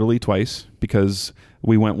been to Italy twice because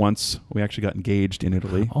we went once. We actually got engaged in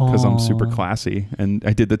Italy because I'm super classy. And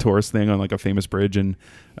I did the tourist thing on like a famous bridge in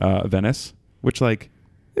Venice, which like,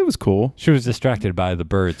 it was cool. She was distracted by the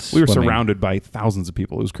birds. We were swimming. surrounded by thousands of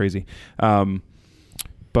people. It was crazy.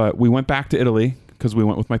 But we went back to Italy because we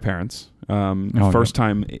went with my parents. Their first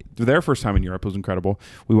time in Europe was incredible.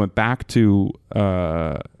 We went back to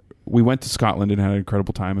we went to Scotland and had an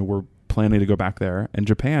incredible time, and we're planning to go back there. And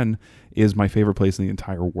Japan is my favorite place in the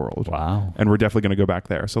entire world. Wow. And we're definitely going to go back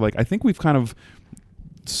there. So like, I think we've kind of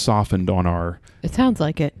softened on our It sounds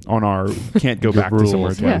like it. can't go back to somewhere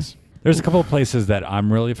rules, twice. There's a couple of places that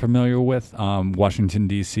I'm really familiar with, Washington,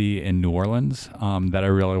 D.C. and New Orleans, that I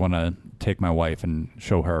really want to take my wife and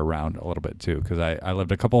show her around a little bit too, because I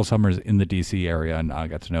lived a couple of summers in the D.C. area and I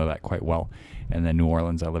got to know that quite well. And then New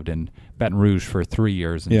Orleans, I lived in Baton Rouge for 3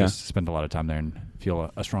 years and just spent a lot of time there and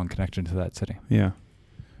feel a strong connection to that city. Yeah.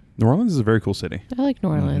 New Orleans is a very cool city. I like New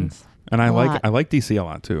Orleans. And I lot. like DC a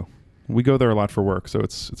lot too. We go there a lot for work, so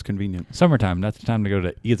it's convenient. Summertime, not the time to go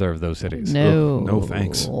to either of those cities. No. Ugh, no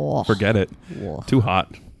thanks. Ugh. Forget it. Ugh. Too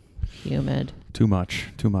hot. Humid. Too much.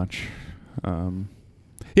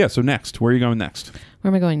 Yeah, so next. Where are you going next? Where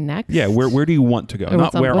am I going next? Yeah, where do you want to go? Or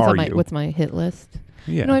Not where are you? What's my hit list?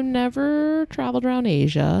 Yeah. You know, I've never traveled around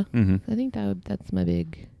Asia. Mm-hmm. I think that's my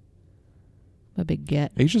big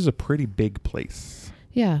get. Asia's a pretty big place.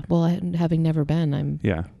 Yeah. Well, having never been,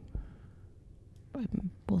 Yeah.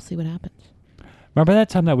 we'll see what happens. Remember that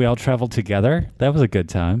time that we all traveled together? That was a good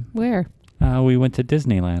time. Where? We went to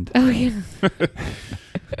Disneyland. Oh yeah.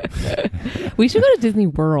 We should go to Disney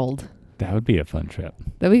World. That would be a fun trip.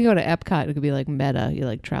 Then we could go to Epcot. It could be like meta. You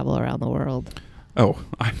like travel around the world. Oh,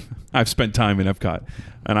 I've spent time in Epcot,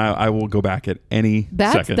 and I will go back at any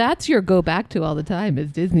second. That's your go back to all the time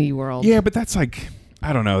is Disney World. Yeah, but that's like,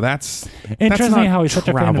 I don't know. That's Interesting not how he's such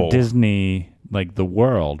a fan travel. of Disney, like the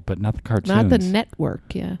world, but not the cartoons. Not the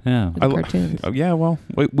network. Yeah. Yeah. The cartoons. Oh, yeah, well,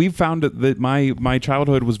 we've found that my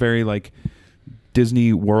childhood was very like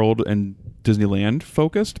Disney World and Disneyland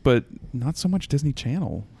focused, but not so much Disney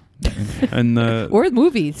Channel. And or the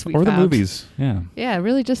movies. the movies. Yeah. Yeah,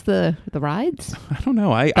 really just the rides. I don't know.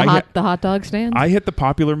 The hot dog stands. I hit the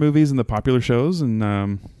popular movies and the popular shows, and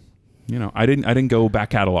I didn't go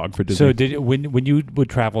back catalog for Disney. So when you would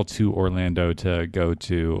travel to Orlando to go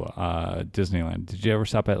to Disneyland, did you ever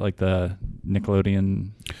stop at like the Nickelodeon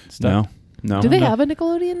stuff? No. Do they have a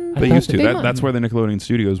Nickelodeon? They used to. They might. That's where the Nickelodeon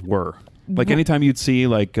studios were. Like anytime you'd see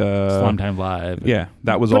like Slime Time Live. yeah,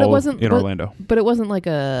 that was But it all wasn't- in but- Orlando. But it wasn't like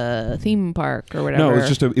a theme park or whatever. No, it was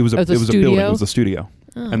just it was a a building. studio? It was a studio,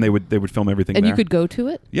 Oh. and they would film everything And there. you could go to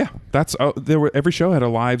it? Yeah, that's every show had a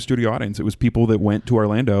live studio audience. It was people that went to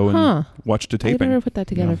Orlando and Huh. watched a I taping. never put that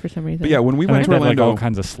together Yeah. for some reason. But yeah, when we And went to they had, like Orlando, all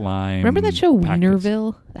kinds of slime. Remember that show packets.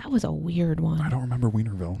 Wienerville? That was a weird one. I don't remember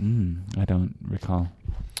Wienerville. I don't recall.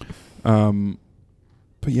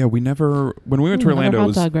 But yeah, when we went to Orlando,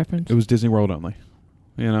 hot dog reference. it was Disney World only.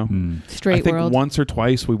 You know, Straight I think World. once or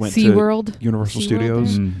twice we went SeaWorld. to Universal SeaWorld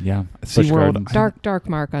Studios. Yeah. SeaWorld. Gardens. Dark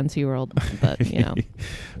mark on SeaWorld, but you know.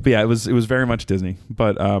 But yeah, it was very much Disney.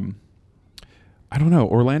 But I don't know.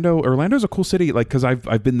 Orlando's a cool city, like because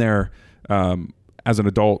I've been there as an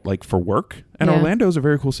adult, like for work, and Yeah. Orlando's a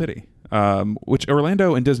very cool city. Which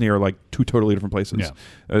Orlando and Disney are like two totally different places.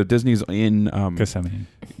 Yeah. Disney's in Kissimmee.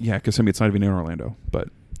 yeah, Kissimmee. It's not even in Orlando, but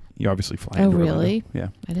you obviously fly. Oh, into Orlando. really? Yeah,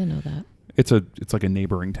 I didn't know that. it's like a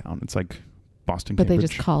neighboring town. It's like Boston, But Cambridge.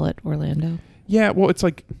 they just call it Orlando. Yeah, well, it's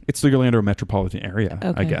the Orlando metropolitan area, I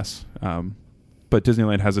Okay. guess. But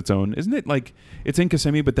Disneyland has its own, isn't it? Like it's in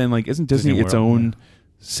Kissimmee, but then like isn't Disney, Disney its World, own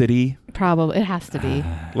city? Probably. It has to be.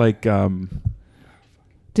 Like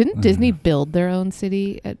Didn't Disney build their own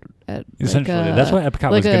city at Essentially, like that's what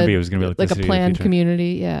Epcot was going to be. It was going to be like the a city of the planned future.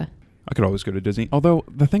 community. Yeah. I could always go to Disney. Although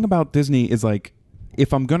the thing about Disney is like,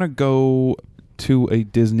 if I'm gonna go to a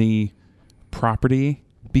Disney property,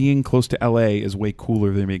 being close to LA is way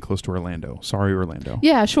cooler than being close to Orlando. Sorry, Orlando.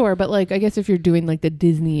 Yeah, sure, but like I guess if you're doing like the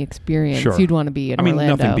Disney experience, Sure. you'd want to be in I mean,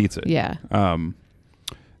 Orlando. nothing beats it. Yeah.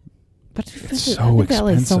 But It's I've so been to LA so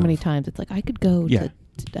expensive. many times. It's like I could go Yeah. to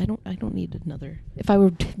I don't need another. If I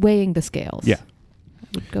were weighing the scales. Yeah. I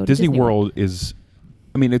would go to Disney World is,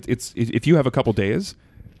 I mean, it's if you have a couple days,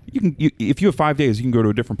 if you have 5 days, you can go to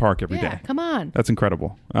a different park every day. Yeah, come on. That's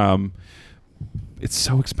incredible. It's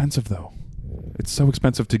so expensive though. It's so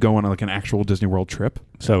expensive to go on like an actual Disney World trip.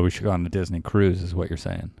 So we should go on a Disney cruise, is what you're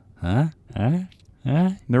saying, huh?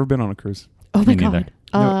 Never been on a cruise. Oh my Me neither.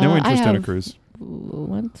 God. No interest I in a have cruise.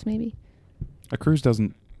 Once maybe. A cruise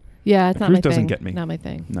doesn't. Yeah, it's A not cruise my doesn't thing. get me. Not my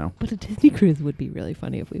thing. No. But a Disney cruise would be really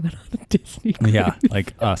funny if we went on a Disney cruise. Yeah,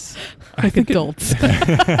 like us. Like adults.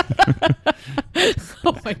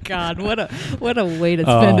 Oh my God! What a way to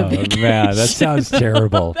spend a vacation. Man, that sounds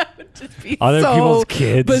terrible. That would just be Other so people's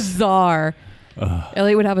kids. bizarre.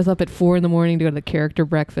 Elliot would have us up at 4 a.m. to go to the character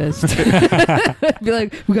breakfast. Be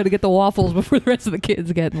like, we got to get the waffles before the rest of the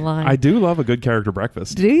kids get in line. I do love a good character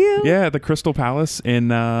breakfast. Do you? Yeah, the Crystal Palace in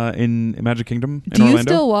Magic Kingdom in Do you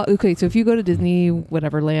Orlando. still walk? Okay, so if you go to Disney,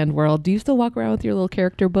 whatever land world, do you still walk around with your little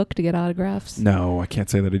character book to get autographs? No, I can't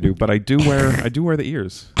say that I do, but I do wear the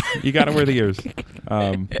ears. You got to wear the ears.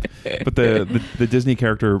 But the Disney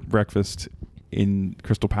character breakfast in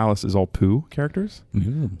Crystal Palace is all Pooh characters,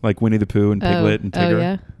 like Winnie the Pooh and Piglet and Tigger. Oh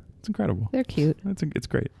yeah, It's incredible. they're cute. It's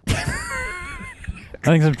great. I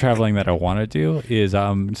think some traveling that I want to do is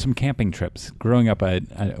some camping trips. Growing up, I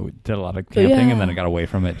did a lot of camping, and then I got away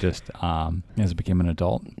from it just as I became an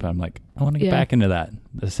adult. But I'm like, I want to get back into that.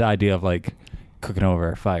 This idea of like cooking over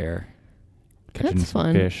a fire, catching That's some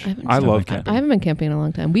fun. fish. I love like that. camping. I haven't been camping in a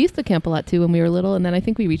long time. We used to camp a lot too when we were little, and then I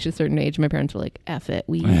think we reached a certain age. My parents were like, "F it,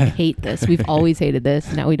 we hate this. We've always hated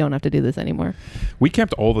this. Now we don't have to do this anymore." We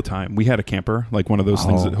camped all the time. We had a camper, like one of those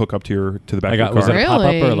things that hook up to the back of your car. Was it a pop up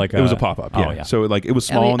or Really? like It was a pop up. Yeah. Oh, yeah. So like it was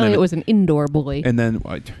small, Elliot and then was an indoor boy. and then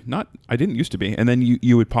I didn't used to be, and then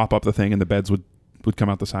you would pop up the thing, and the beds would come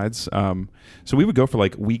out the sides. So we would go for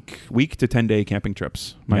like week to 10-day camping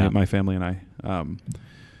trips. My family and I.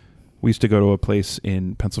 We used to go to a place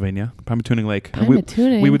in Pennsylvania, Pymatuning Lake. And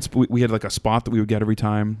we had like a spot that we would get every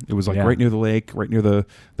time. It was like right near the lake, right near the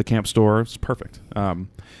camp store. It's perfect.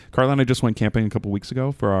 Carla and I just went camping a couple weeks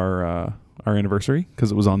ago for our anniversary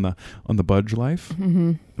because it was on the Budge Life.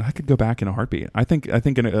 Mm-hmm. I could go back in a heartbeat. I think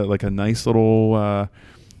in like a nice little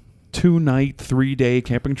 2-night, 3-day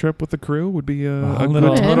camping trip with the crew would be a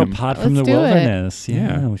little good time. pod from Let's the do it. wilderness.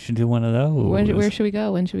 Yeah. We should do one of those. Where should we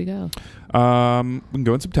go? When should we go? We can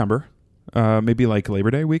go in September, maybe like Labor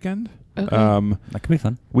Day weekend. Okay. That could be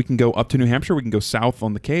fun. We can go up to New Hampshire. We can go south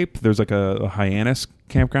on the Cape. There's like a Hyannis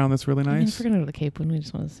campground that's really I mean, nice. if we're gonna go to the Cape, when we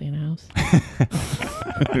just want to stay in a house.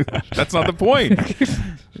 That's not the point.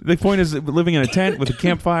 The point is living in a tent with a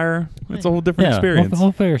campfire. It's a whole different experience.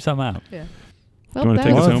 We'll figure something out. Yeah. you wanna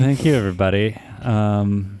take us home? Thank you, everybody.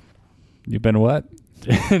 You've been what?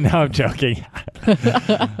 No, I'm joking.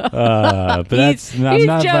 But he's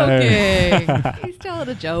not joking. He's telling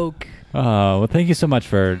a joke. Well, thank you so much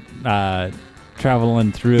for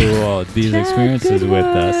traveling through all these experiences with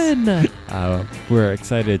us. We're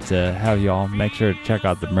excited to have you all. Make sure to check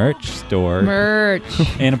out the merch store. Merch.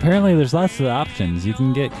 And apparently there's lots of options. You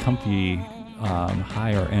can get comfy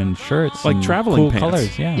higher end shirts. Like and traveling cool pants.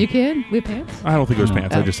 colors. Yeah. You can? We have pants? I don't think there's No.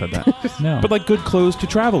 pants. I just said that. No. But like good clothes to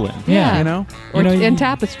travel in. Yeah. You know? Or, You know, and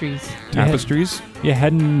tapestries. Tapestries. You're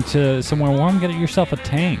heading to somewhere warm, get yourself a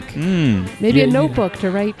tank. Maybe Yeah, a notebook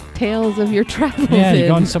to write tales of your travels Yeah, in. you're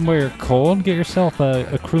going somewhere cold, get yourself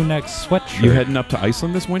a crew neck sweatshirt. You heading up to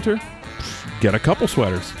Iceland this winter? Get a couple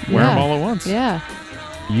sweaters. Wear them all at once. Yeah.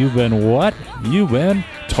 You've been what? You've been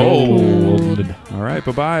Told. told. All right.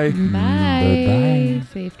 Bye-bye. Bye. Bye-bye.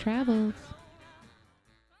 Safe travels.